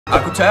I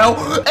could tell.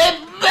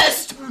 It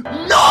missed!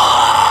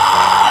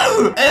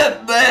 No!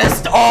 It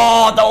missed!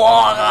 Oh, the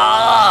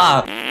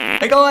water!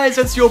 Hey guys,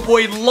 it's your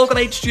boy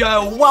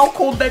LOGinHDi.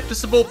 Welcome back to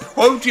some more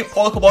Project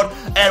Pokemon,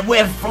 and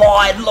we're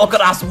flying. Look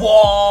at us.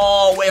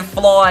 Whoa, we're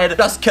flying.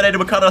 Just kidding,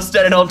 we're kind of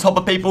standing on top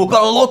of people,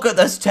 but look at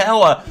this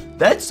tower.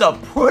 That's a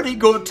pretty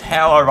good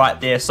tower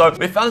right there. So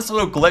we found this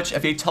little glitch.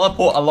 If you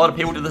teleport a lot of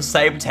people to the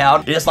same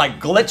town, you just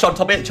like glitch on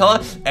top of each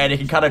other, and you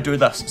can kind of do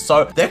this.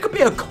 So that could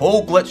be a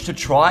cool glitch to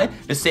try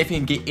to see if you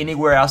can get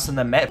anywhere else in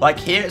the map. Like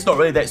here, it's not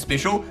really that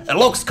special. It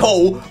looks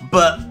cool,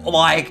 but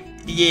like,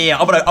 yeah,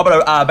 I'm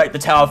gonna make the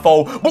tower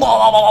fall. Blah,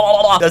 blah, blah,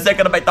 blah, blah. Is that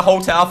gonna make the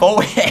whole tower fall?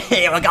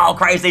 We're going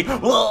crazy.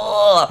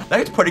 Blah.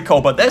 That's pretty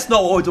cool, but that's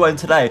not what we're doing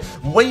today.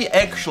 We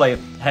actually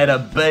had a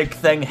big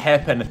thing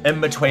happen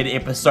in between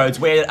episodes.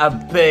 We had a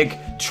big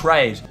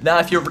trade. Now,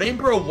 if you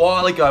remember a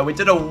while ago, we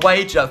did a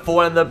wager for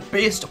one of the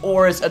best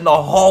auras in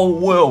the whole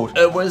world.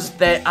 It was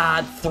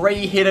that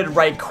three-headed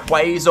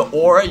Rayquaza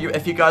aura.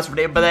 If you guys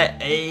remember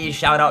that,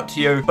 shout out to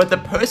you. But the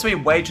person we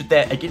wagered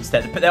that against,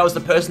 that was the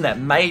person that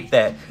made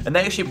that, and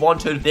they actually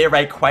wanted their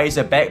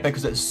Rayquaza back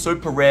because it's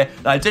super rare.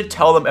 And I did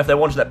tell them if they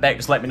wanted it back,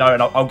 just let me know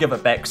and I'll give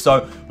it back.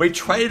 So we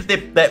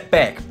traded that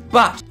back.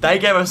 But they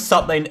gave us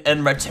something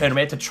in return. We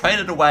had to trade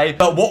it away.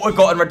 But what we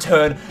got in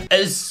return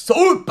is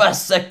super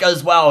sick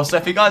as well. So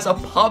if you guys are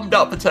pumped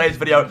up for today's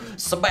video,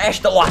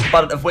 smash the like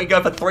button. If we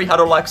go for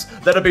 300 likes,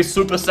 that'll be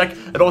super sick.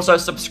 And also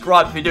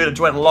subscribe if you're new to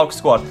join the Log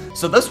Squad.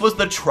 So this was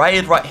the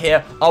trade right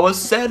here. I was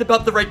sad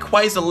about the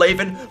Rayquaza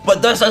leaving,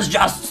 but this is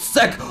just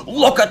sick.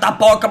 Look at the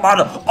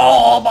Pokemon.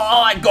 Oh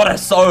my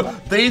goodness. So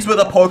these were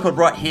the Pokemon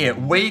right here.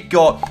 We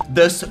got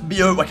this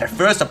Mew. Okay,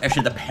 first up,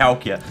 actually the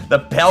Palkia. The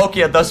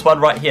Palkia, this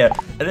one right here.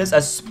 It is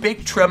a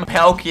Spectrum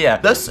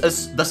Palkia. This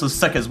is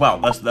sick as well.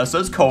 This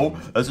is cool.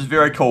 This is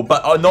very cool.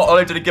 But not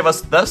only did he give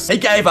us this, he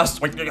gave us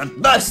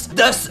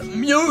this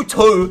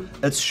Mewtwo.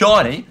 It's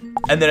shiny.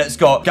 And then it's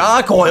got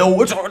Gargoyle,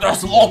 which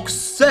just looks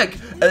sick.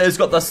 And it's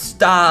got the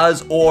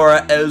Stars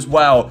aura as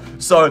well.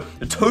 So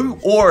 2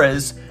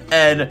 auras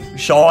and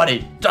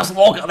shiny. Just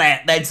look at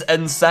that. That's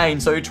insane.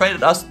 So he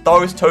traded us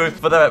those 2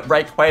 for the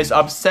Rayquaza.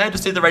 I'm sad to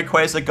see the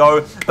Rayquaza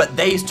go, but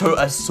these 2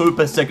 are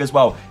super sick as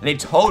well. And he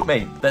told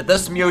me that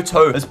this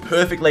Mewtwo is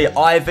perfectly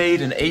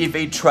IV'd and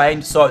EV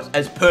trained, so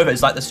it's perfect.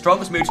 It's like the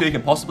strongest Mewtwo you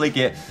can possibly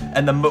get.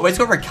 And it's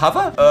got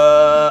Recover?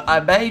 I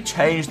may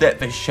change that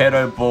for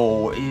Shadow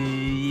Ball.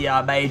 Yeah,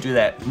 I may do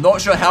that. Not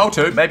sure how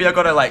to. Maybe I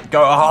gotta like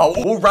go,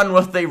 we'll run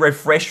with the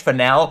refresh for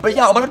now. But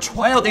yeah, I'm gonna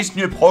try out these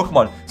new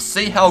Pokemon,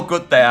 see how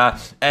good they are,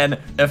 and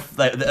if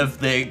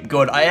they're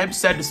good. I am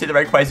sad to see the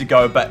Rayquaza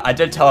go, but I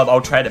did tell him I'll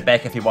trade it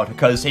back if he wants,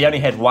 because he only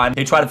had one.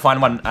 He tried to find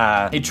one,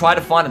 he tried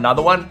to find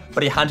another one,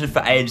 but he hunted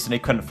for ages and he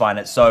couldn't find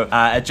it. So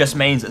it just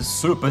means it's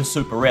super,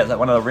 super rare. It's like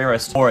one of the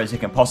rarest auras you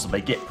can possibly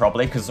get,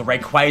 probably, because the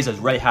Rayquaza is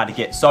really hard to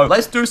get. So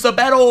let's do some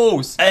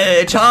battles.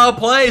 Hey, child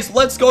plays,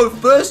 let's go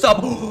first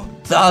up.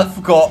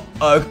 I've got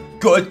a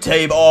good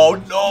team.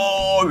 Oh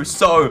no.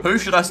 So who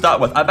should I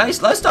start with? Let's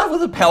start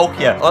with a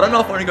Palkia. I don't know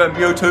if I want to go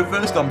Mewtwo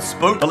first. I'm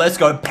spooked, but let's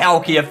go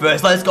Palkia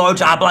first. Let's go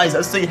Charblaze.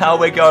 Let's see how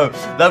we go.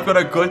 They've got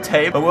a good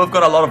team, but we've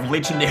got a lot of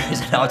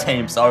legendaries in our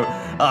team, so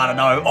I don't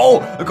know. Oh,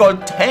 we've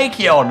got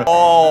Tankion.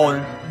 Oh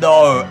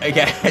no.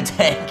 Okay,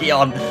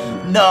 Tankion.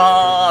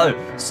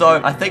 No.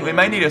 So I think we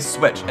may need a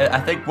switch. I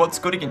think what's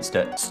good against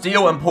it?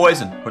 Steel and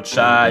Poison, which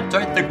I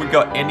don't think we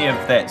got any of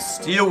that.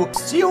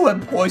 Steel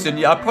and Poison.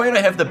 Yeah, I probably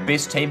don't have the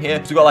best team here.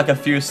 We've got like a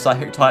few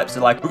psychic types.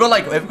 So like we've got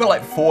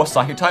like 4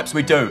 psychic types.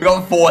 We do. We've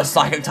got 4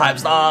 psychic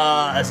types.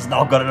 This is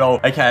not good at all.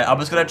 Okay, I'm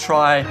just gonna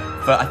try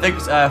for, I think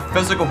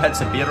physical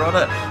hits are better on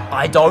it.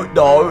 I don't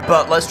know,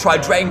 but let's try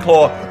Dragon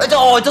Claw.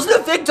 Oh, it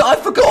doesn't affect it. I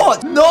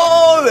forgot.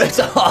 No.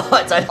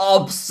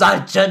 I'm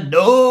such a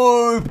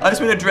noob. I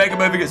just made a Dragon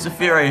move against a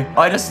Fairy.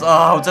 I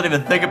didn't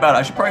even think about it.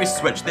 I should probably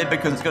switch then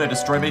because it's gonna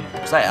destroy me.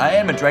 Because I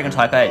am a Dragon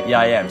type 8. Yeah,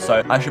 I am.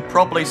 So I should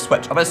probably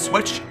switch. I'm gonna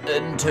switch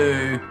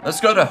into, let's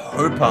go to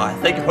Hooper. I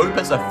think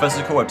Hooper's a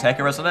physical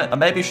attacker, isn't it? I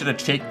maybe should have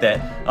checked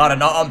that. I don't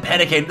know. I'm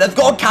panicking. They've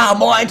got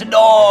Carmine.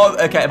 No.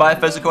 Okay, am I a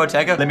physical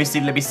attacker? Let me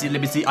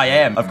see. I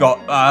am. I've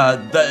got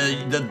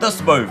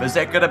this move. Is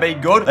that gonna be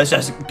good? Let's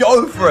just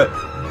go for it.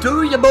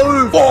 Do your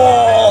move.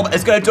 Oh,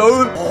 it's gonna do.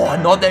 Oh,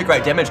 not that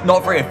great damage.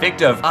 Not very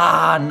effective.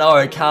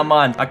 No, come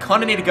on. I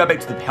kind of need to go back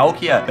to the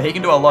Palkia, but he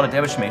can do a lot of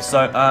damage to me.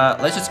 So,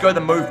 let's just go the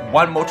move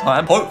one more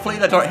time. Hopefully,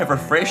 they don't have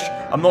refresh.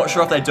 I'm not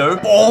sure if they do.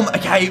 Boom.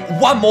 Okay,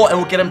 one more and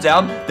we'll get him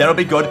down. That'll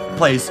be good.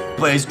 Please,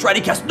 please.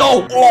 Draining Cast.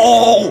 No.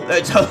 Oh,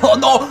 oh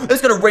no.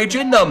 It's gonna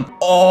regen them.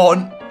 Oh,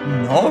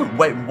 no,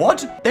 wait,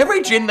 what? They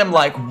regen them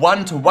like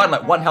 1 to 1,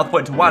 like 1 health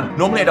point to 1.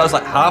 Normally it does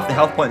like half the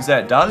health points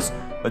that it does,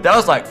 but that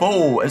was like,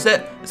 full. Is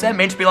that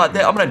meant to be like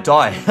that? I'm gonna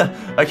die.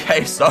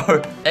 Okay,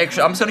 so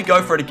actually, I'm just gonna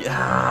go for it again.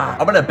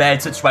 I'm in a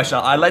bad situation.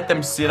 I let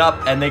them set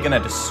up and they're gonna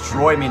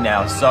destroy me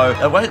now. So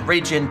they won't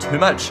regen too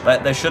much.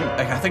 Like, they shouldn't.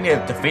 Okay, I think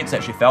their defense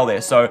actually fell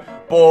there. So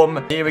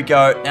boom, here we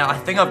go. Now I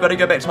think I've got to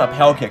go back to my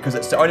Palkia because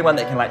it's the only one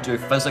that can like do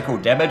physical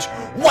damage.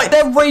 Wait,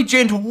 that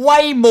regened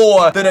way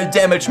more than it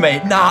damaged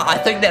me. Nah, I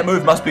think that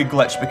move must be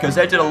glitched because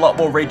they did a lot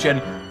more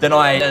regen than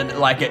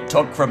it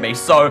took from me.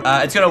 So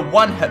it's gonna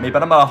one-hit me,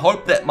 but I'm gonna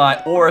hope that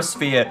my Aura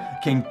Sphere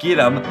can get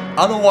him.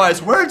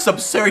 Otherwise, we're in some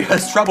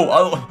serious trouble.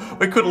 Oh,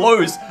 we could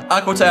lose.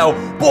 Aqua Tail,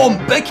 boom,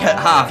 big hit,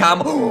 half.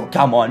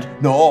 Come on.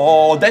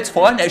 No, that's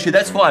fine. Actually,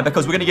 that's fine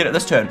because we're gonna get it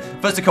this turn.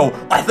 Physical,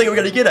 I think we're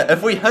gonna get it.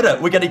 If we hit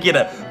it, we're gonna get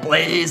it.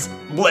 Please,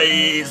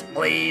 please,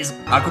 please.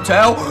 Aqua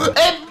Tail,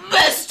 it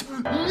missed.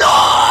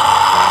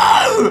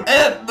 No!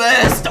 It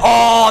missed.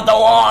 Oh, the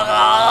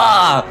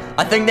water.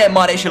 I think that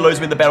might actually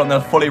lose me the battle in the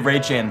fully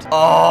regen.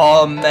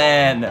 Oh,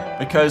 man.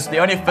 Because the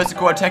only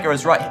physical attacker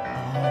is right here.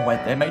 Oh,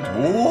 wait, that made...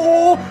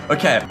 Ooh.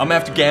 Okay, I'm gonna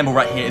have to gamble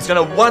right here. It's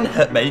gonna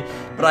one-hit me,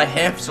 but I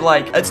have to,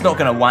 like... It's not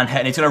gonna one-hit,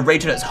 and it's gonna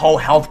regen its whole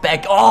health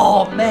back.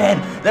 Oh,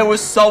 man. That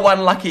was so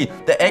unlucky.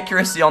 The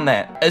accuracy on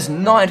that is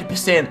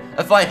 90%.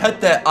 If I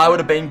hit that, I would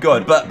have been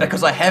good. But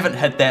because I haven't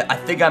hit that, I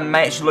think I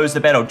may actually lose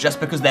the battle just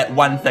because of that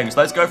one thing.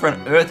 So let's go for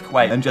an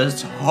Earthquake and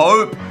just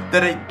hope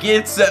that it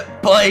gets it.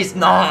 Please,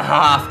 no,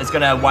 half. It's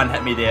gonna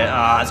one-hit me there.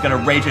 It's gonna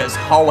regen its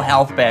whole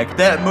health back.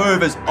 That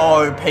move is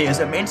OP. Is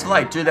it meant to,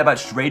 like, do that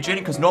much regen?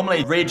 Because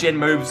normally regen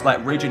moves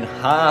like regen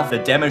half the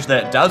damage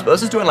that it does, but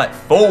this is doing like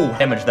full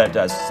damage that it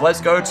does. So let's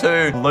go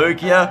to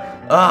Lugia.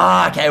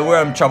 Okay,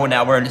 we're in trouble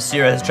now. We're in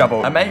serious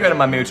trouble. I may go to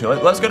my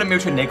Mewtwo. Let's go to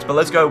Mewtwo next, but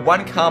let's go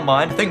one Calm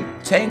Mind. I think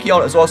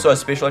Tankion is also a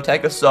special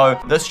attacker, so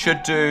this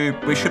should do...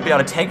 We should be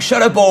able to tank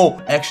Shadow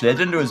Ball. Actually, it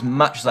didn't do as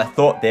much as I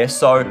thought there,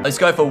 so let's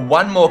go for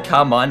one more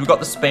Calm Mind. We've got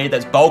the speed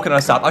that's bulking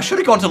us up. I should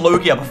have gone to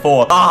Lugia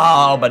before.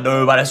 Oh, but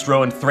no, I just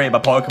ruined 3 of my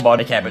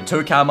Pokemon. Okay, but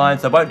 2 Calm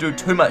Minds. They won't do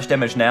too much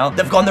damage now.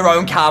 They've gone their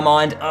own Calm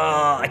Mind.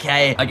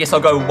 Okay. I guess I'll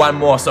go one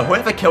more. So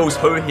whoever kills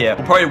who here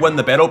will probably win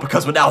the battle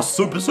because we're now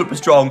super, super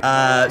strong.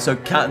 So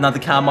another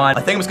Calm Mind.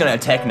 I think I'm just gonna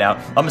attack now.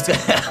 I'm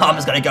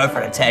just gonna go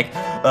for an attack.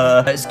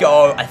 Let's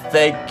go. I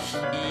think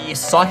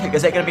Psychic,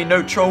 is that gonna be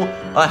neutral?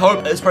 I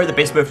hope it's probably the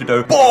best move to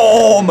do.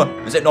 Boom!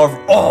 Is it not?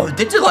 Oh,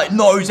 they did like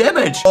no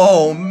damage.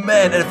 Oh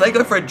man, and if they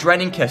go for a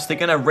Draining Kiss, they're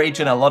gonna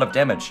regen a lot of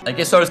damage. I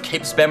guess I'll just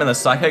keep spamming the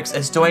Psychics.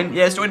 It's doing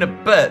a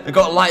bit. It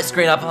got light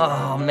screen up.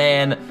 Oh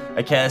man.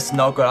 Okay, that's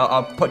not good.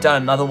 I'll put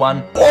down another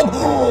one.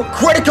 Oh,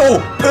 critical!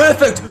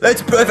 Perfect!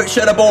 That's perfect,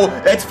 Shadow Ball.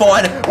 That's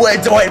fine. We're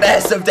doing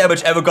massive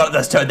damage, and we got it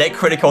this turn. That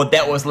critical,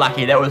 that was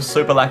lucky. That was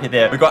super lucky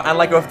there. We got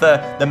unlucky with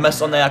the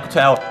miss on the Aqua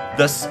Tail.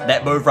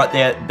 That move right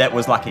there, that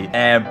was lucky.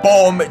 And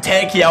boom,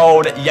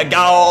 Tankion, you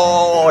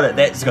go!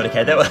 That's good.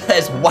 Okay,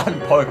 that's one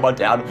Pokemon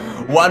down.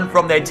 One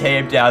from their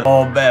team down.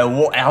 Oh man,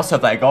 what else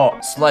have they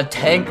got?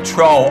 Tank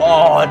Troll.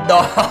 Oh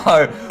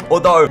no!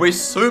 Although we're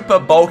super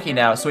bulky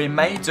now, so we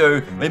may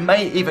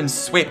even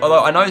sweep.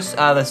 Although I know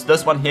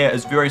this one here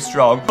is very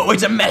strong, but we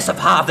did a massive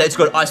half. That's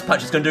good. Ice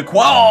Punch is gonna do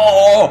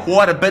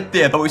quite a bit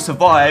there, but we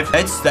survived.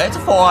 That's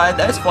fine.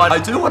 That's fine. I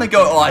do want to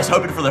go. Oh, I was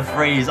hoping for the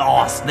freeze.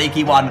 Oh,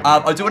 sneaky one.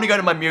 I do want to go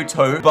to my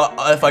Mewtwo, but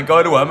if I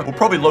go to him, we'll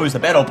probably lose the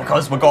battle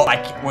because we're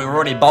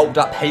already bulked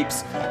up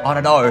heaps. I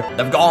don't know.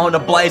 They've gone to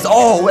Blaze.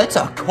 Oh, that's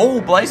a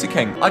cool Blazer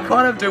King. I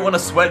kind of do want to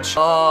switch.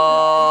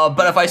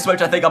 But if I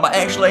switch, I think I might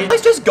actually.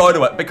 Let's just go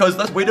to it because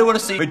we do want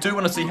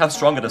to see how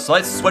strong it is. So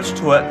let's switch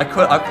to it. I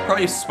could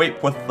probably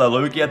sweep with the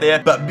Lugia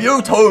there, but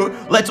Mewtwo,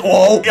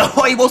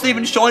 oh, he wasn't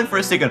even showing for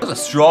a second. That was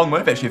a strong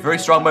move, actually, a very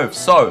strong move.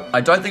 So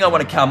I don't think I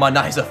want to Calm Mind.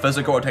 No, he's a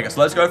physical attacker.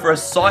 So let's go for a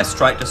Psy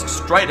Strike, just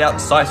straight out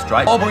Psy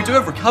Strike. Oh, but we do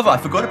have Recover. I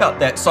forgot about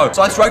that. So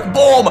Psy Strike,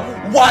 boom,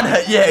 one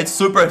hit. Yeah, it's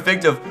super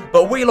effective.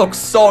 But we look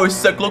so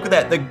sick. Look at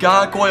that. The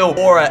Gargoyle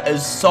Aura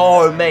is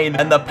so mean,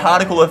 and the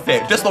particle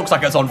effect just looks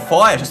like it's on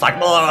fire. Just like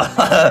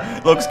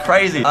looks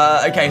crazy.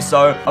 Okay,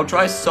 so I'll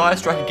try Psy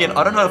Strike again.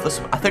 I don't know if this.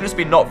 I think it's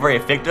been not very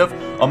effective.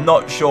 I'm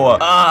not sure.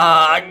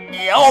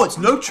 Oh, it's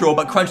neutral,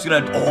 but Crunch is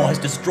gonna. Oh, he's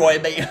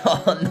destroyed me.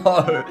 Oh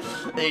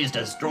no, he's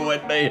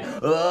destroyed me.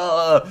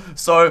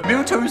 So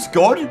Mewtwo's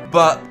good,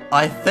 but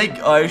I think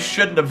I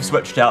shouldn't have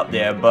switched out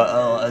there.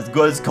 But it's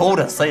good. It's cool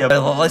to see him.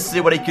 Let's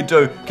see what he can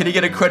do. Can he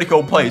get a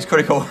critical, please?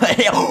 Critical.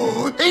 He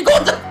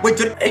got the. Wait,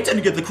 he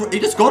didn't get the. He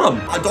just got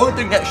him. I don't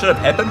think that should have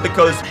happened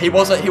because he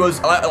was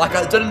like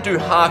I didn't do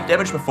half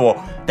damage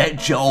before. That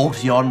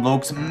Jolteon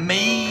looks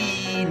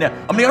mean.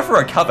 I'm gonna go for a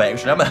recover,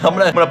 actually.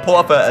 I'm gonna pull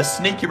up a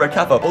sneaky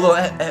recover. Although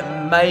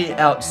it may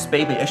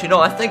outspeed me. Actually, no,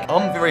 I think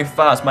I'm very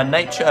fast. My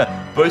nature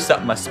boosts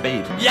up my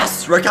speed.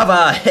 Yes,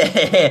 recover.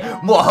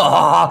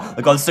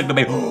 The god's sick to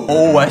me.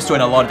 Oh, it's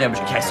doing a lot of damage.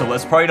 Okay, so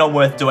it's probably not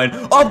worth doing.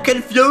 I'm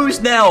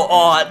confused now.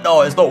 Oh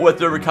no, it's not worth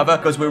doing recover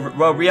because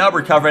we are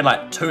recovering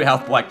like 2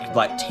 health, like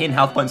 10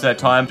 health points at a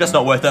time. Just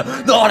not worth it.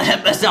 No, I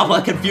hit myself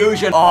with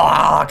confusion.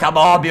 Oh, come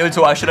on,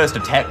 Mewtwo. I should have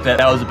just attacked it.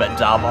 That was a bit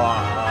dumb.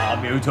 Oh,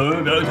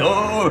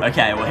 Mewtwo.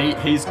 Okay, well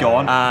he's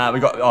gone. We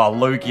got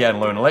Lugia and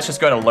Luna. Let's just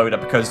go to Luna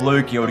because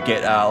Lugia would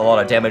get a lot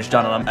of damage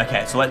done on him.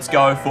 Okay, so let's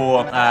go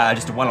for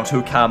just 1 or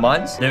 2 Calm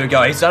Minds. There we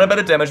go. He's done a bit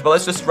of damage, but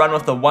let's just run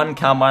with the 1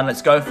 Calm Mind.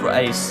 Let's go for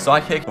a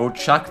Psychic. We'll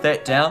chuck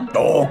that down.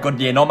 Oh, good.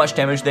 Yeah, not much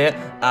damage there.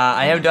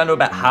 I am down to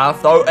about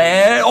half though,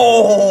 and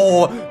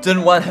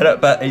didn't one hit it,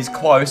 but he's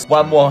close.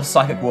 1 more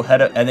Psychic will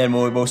hit it, and then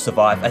we'll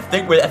survive. I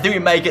think we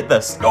may get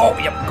this. Oh,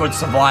 yep, good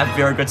survive.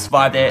 Very good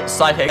survive there.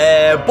 Psychic.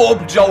 Boom,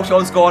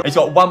 Jolteon's gone. He's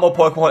got one more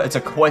Pokemon. It's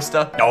a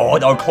Cloyster. Oh,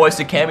 no,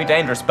 Cloyster can be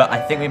dangerous, but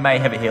I think we may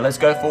have it here. Let's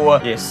go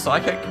for, yeah,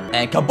 Psychic.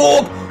 And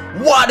Kaboom!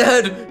 One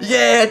hit!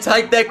 Yeah,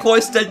 take that,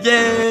 Cloyster.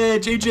 Yeah,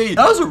 GG.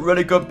 That was a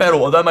really good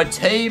battle, although my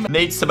team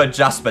needs some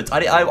adjustments.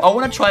 I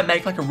want to try and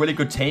make like a really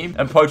good team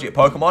in Project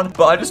Pokemon,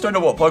 but I just don't know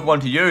what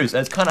Pokemon to use.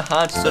 And it's kind of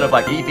hard to sort of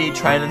like EV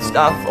train and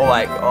stuff, or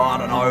like, oh, I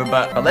don't know,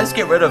 but let's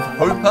get rid of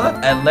Hooper,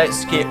 and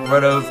let's get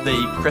rid of the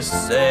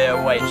Crystalia,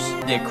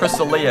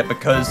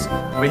 because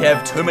we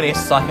have too many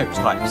Psychic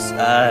types.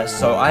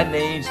 So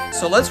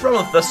let's run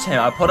with this team.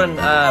 I put in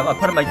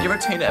my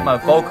Giratina and my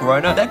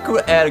Volcarona. That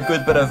could add a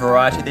good bit of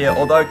variety there,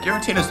 although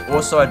Giratina is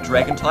also a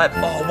Dragon type.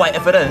 Oh, wait,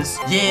 if it is.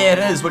 Yeah, it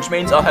is, which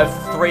means I'll have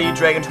 3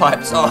 Dragon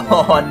types.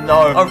 Oh,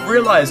 no. I've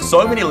realized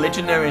so many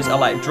legendaries are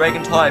like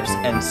Dragon types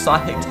and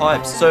Psychic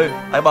types. So,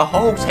 like, my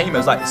whole team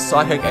is like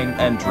Psychic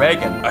and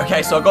Dragon.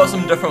 Okay, so I've got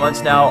some different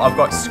ones now. I've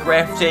got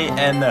Scrafty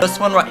and this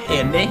one right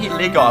here,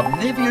 Nihilego. I've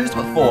never used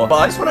it before, but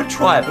I just want to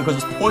try it because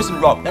it's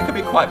Poison Rock. That could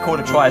be quite cool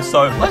to try.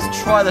 So, let's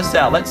try this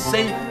out. Let's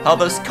see how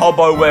this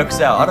combo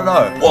works out. I don't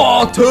know.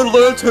 Oh,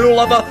 Turtle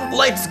Lover.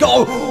 Let's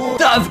go.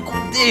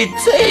 Their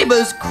team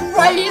is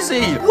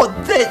crazy.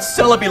 What, that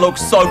Celebi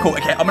looks so cool.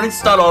 Okay, I'm going to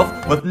start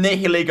off with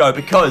Nihilego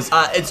because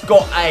it's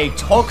got a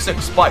Toxic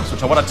Spikes,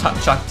 which I want to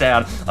chuck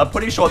down. I'm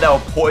pretty sure that will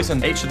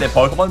poison each of their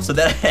Pokemon, so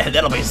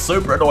that'll be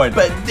super annoying.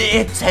 But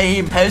their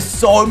team has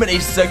so many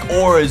sick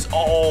auras.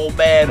 Oh,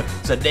 man.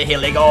 So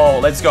Nihilego,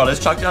 let's go. Let's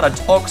chuck down a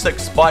Toxic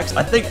Spikes.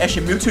 I think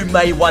actually Mewtwo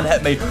may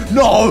one-hit me.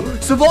 No!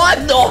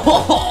 Survive!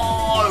 No!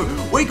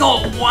 We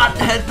got one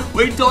hit.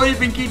 We don't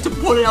even get to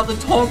put out the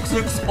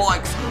Toxic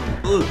Spikes.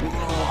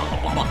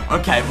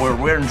 Okay,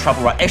 we're in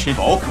trouble, right? Actually,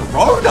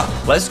 Volcarona.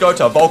 Let's go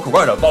to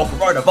Volcarona.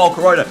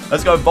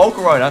 Let's go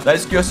Volcarona.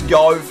 Let's just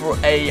go for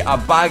a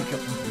Bug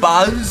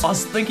Buzz. I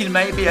was thinking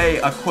maybe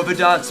a Quiver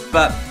Dance,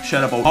 but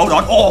Shadow Ball. Hold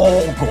on.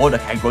 Oh, God.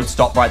 Okay, good.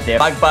 Stop right there.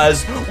 Bug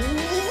Buzz.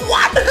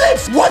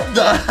 What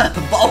the?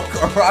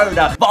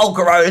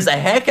 Volcarona is a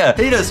hacker.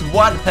 He just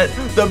one-hit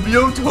the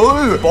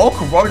Mewtwo.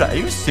 Volcarona, are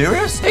you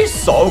serious? He's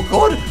so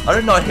good. I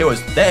didn't know he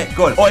was that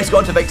good. Oh, he's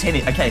gone to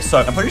Victini. Okay, so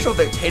I'm pretty sure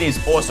Victini is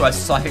also a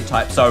Psychic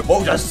type. So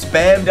we'll just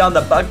spam down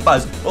the Bug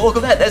Buzz. Oh, look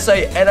at that. That's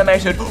a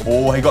animated.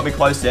 Oh, he got me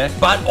close there.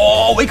 But,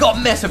 oh, we got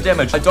massive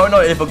damage. I don't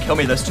know if he'll kill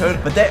me this turn,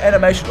 but that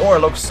animation aura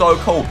looks so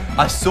cool.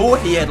 I saw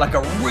he had like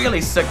a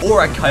really sick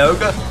aura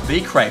Kyogre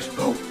V-Crash.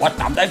 What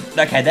the?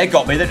 Okay, they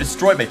got me. They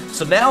destroyed me.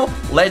 So now,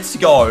 let's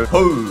go.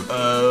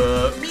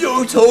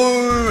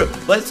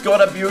 Mewtwo. Let's go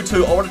to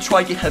Mewtwo. I want to try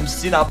and get him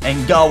set up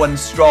and going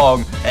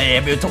strong. Hey,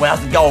 Mewtwo,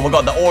 how's it going? We've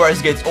got the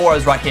auras, gets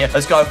auras right here.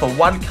 Let's go for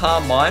 1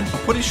 Calm Mind. I'm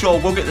pretty sure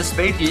we'll get the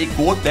speed. Yeah,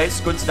 good. That's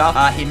good stuff.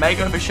 He may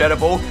go for Shadow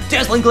Ball.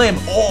 Dazzling Gleam.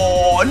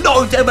 Oh,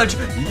 no damage.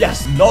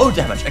 Yes, no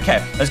damage.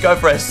 Okay, let's go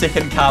for a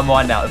 2nd Calm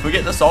Mind now. If we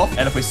get this off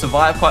and if we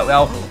survive quite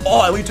well.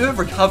 Oh, we do have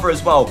Recover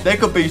as well. That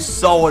could be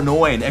so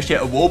annoying. Actually,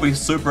 it will be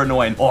super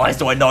annoying. Oh, he's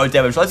doing no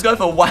damage. Let's go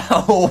for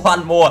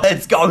one more.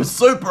 Let's go.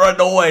 Super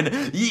annoying.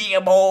 Yeah,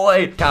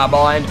 boy. Calm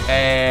Mind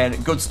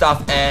and good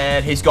stuff.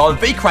 And he's gone.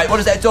 V-Crate. What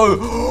does that do?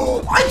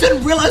 I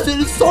didn't realize it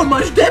did so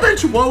much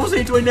damage. Why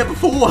wasn't he doing that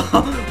before?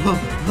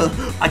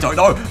 I don't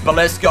know. But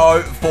let's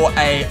go for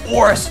a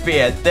Aura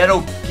Sphere.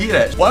 That'll get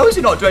it. Why was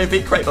he not doing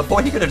V-Crate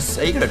before? He could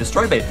have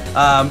destroyed me.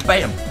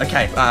 Bam.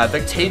 Okay.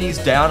 Victini's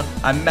down.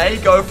 I may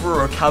go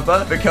for a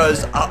Recover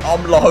because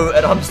I'm low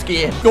and I'm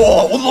scared.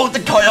 Oh, look, the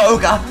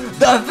Kyogre.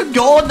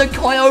 The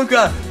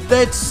Kyogre.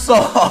 That's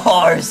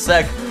so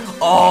sick.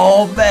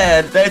 Oh,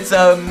 man. That's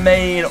a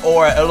mean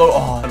aura. It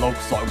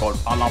looks so good.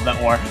 I love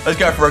that aura. Let's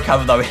go for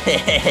Recover, though.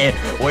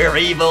 We're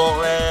evil.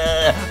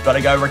 Gotta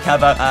go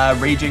Recover.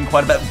 Regen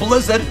quite a bit.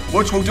 Blizzard,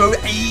 which will do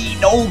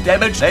no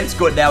damage. That's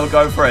good. Now we'll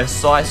go for a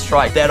Psy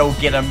Strike. That'll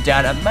get him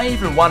down. It may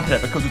even one-hit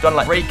it because we've done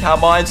like 3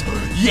 Calm Minds.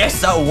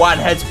 Yes, it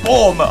one-hits.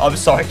 Boom. I'm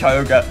sorry,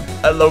 Kyogre.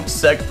 It looks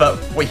sick, but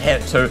we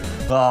had to.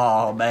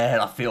 Oh, man,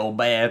 I feel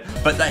bad.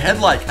 But they had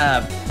like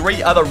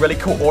 3 other really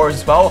cool auras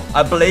as well.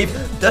 I believe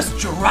this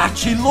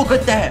Jirachi, look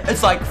at that.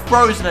 It's like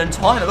frozen in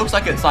time. It looks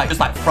like it's like just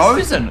like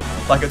frozen.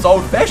 Like it's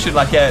old-fashioned.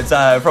 Like it's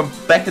from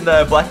back in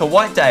the black and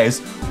white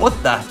days. What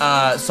the?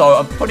 So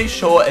I'm pretty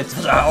sure it's,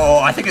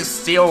 I think it's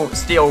Steel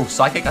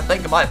Psychic, I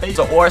think it might be.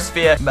 So Aura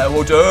Sphere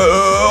will do,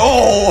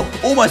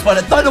 almost won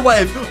it. Thunder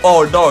Wave.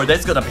 Oh, no,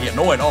 that's gonna be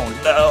annoying. Oh,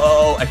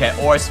 no. Okay,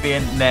 Aura Sphere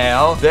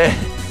now.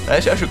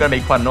 That's actually going to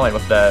be quite annoying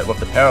with the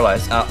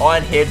Paralyze.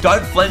 Iron Head,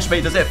 don't flinch me.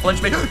 Does that flinch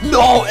me?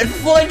 No, it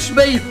flinched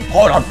me.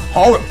 Hold on.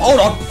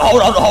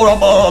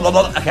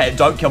 Okay,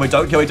 don't kill me.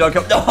 No,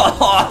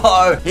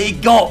 he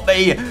got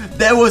me.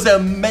 That was a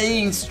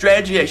mean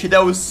strategy, actually.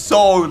 That was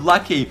so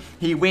lucky.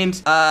 He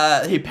went,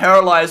 he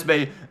paralyzed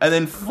me and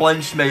then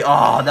flinched me.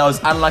 Oh, that was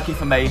unlucky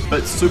for me,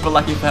 but super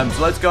lucky for him.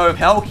 So let's go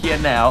Palkia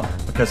now,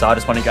 because I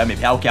just want to go me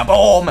Palkia.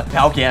 Boom!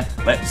 Palkia.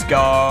 Let's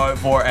go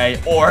for a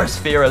Aura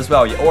Sphere as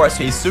well. Your Aura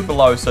Sphere is super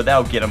low, so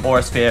that'll get him.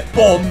 Aura Sphere.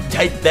 Boom!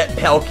 Take that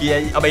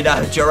Palkia.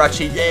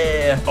 Jirachi.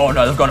 Yeah. Oh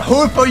no, they've gone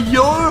Hooper,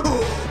 yo!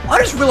 I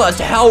just realized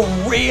how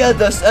rare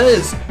this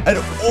is. An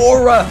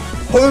Aura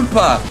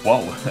Hooper.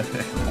 Whoa.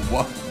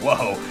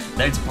 Whoa.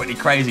 That's pretty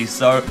crazy.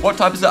 So what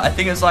type is it? I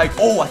think it's like,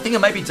 oh, I think it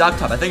may be dark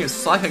type. I think it's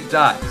Psychic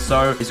Dark.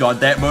 So he's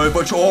got that move,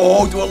 which,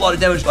 oh, do a lot of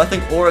damage. I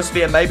think Aura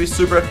Sphere may be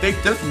super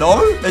effective.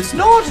 No, it's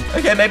not.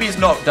 Okay, maybe he's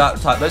not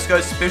dark type. Let's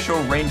go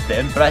Special Rend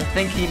then. But I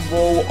think he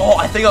will, oh,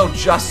 I think I'll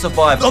just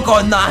survive. Look,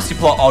 oh, nasty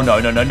plot. Oh, no.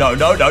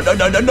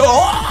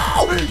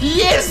 Oh,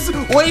 yes,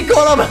 we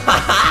got him.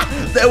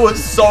 That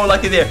was so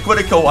lucky there.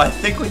 Critical. I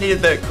think we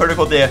needed the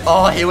critical there.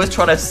 Oh, he was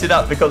trying to set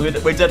up because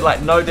we did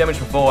like no damage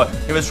before.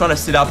 He was trying to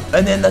set up,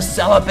 and then the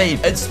Celebi.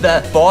 It's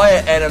the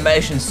fire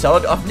animation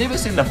Celebi. I've never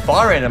seen the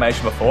fire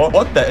animation before.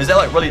 What the? Is that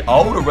like really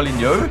old or really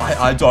new?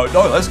 I don't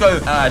know. Let's go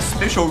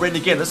Special Rend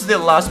again. This is their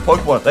last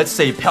Pokemon. Let's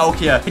see.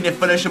 Palkia. Can you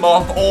finish him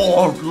off?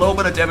 Oh, a little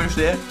bit of damage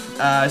there.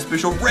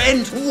 Special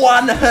Rend.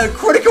 One hit.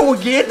 Critical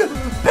again.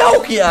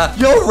 Palkia.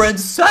 You're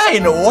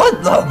insane.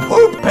 What the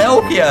poop?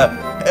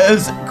 Palkia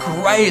is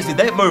crazy.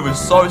 That move is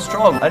so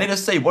strong. I need to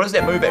see, what does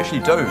that move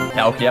actually do?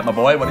 Palkia, my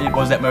boy, what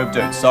does that move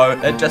do? So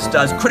it just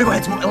does critical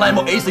hits land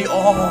more easily.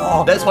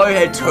 Oh, that's why we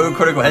had 2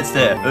 critical hits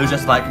there. It was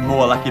just like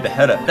more lucky to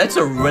hit it. That's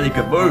a really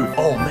good move.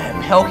 Oh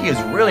man, Palkia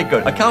is really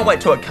good. I can't wait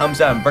till it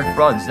comes out in Brick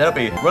Bronze. That'll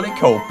be really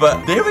cool.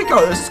 But there we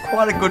go. This is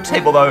quite a good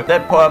team, although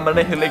that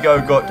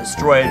Manihiligo got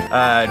destroyed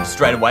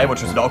straight away,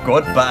 which was not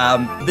good.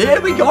 But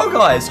there we go,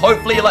 guys.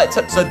 Hopefully you liked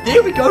it. So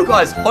there we go,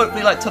 guys. Hopefully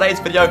you liked today's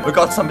video. We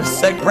got some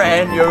sick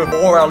brand new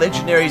our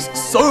legendaries.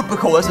 Super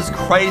cool. This is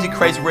crazy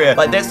rare.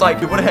 Like, that's like,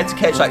 you would have had to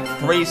catch like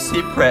 3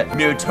 separate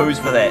Mewtwo's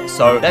for that.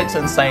 So that's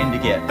insane to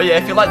get. But yeah,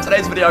 if you liked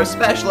today's video,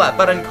 smash the like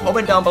button,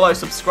 comment down below,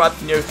 subscribe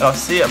if you're new, and I'll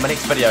see you in my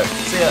next video.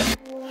 See ya.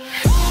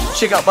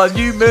 Check out my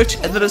new merch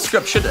in the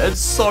description.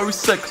 It's so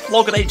sick.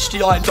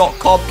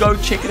 LOGinHDi.com. Go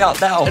check it out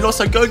now. And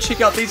also go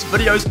check out these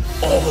videos.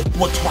 Oh,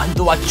 which one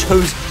do I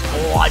choose?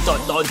 Oh, I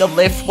don't know. The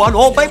left one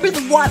or maybe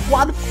the right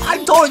one.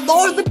 I don't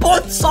know. They're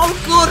both so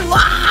good.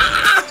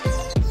 Ah!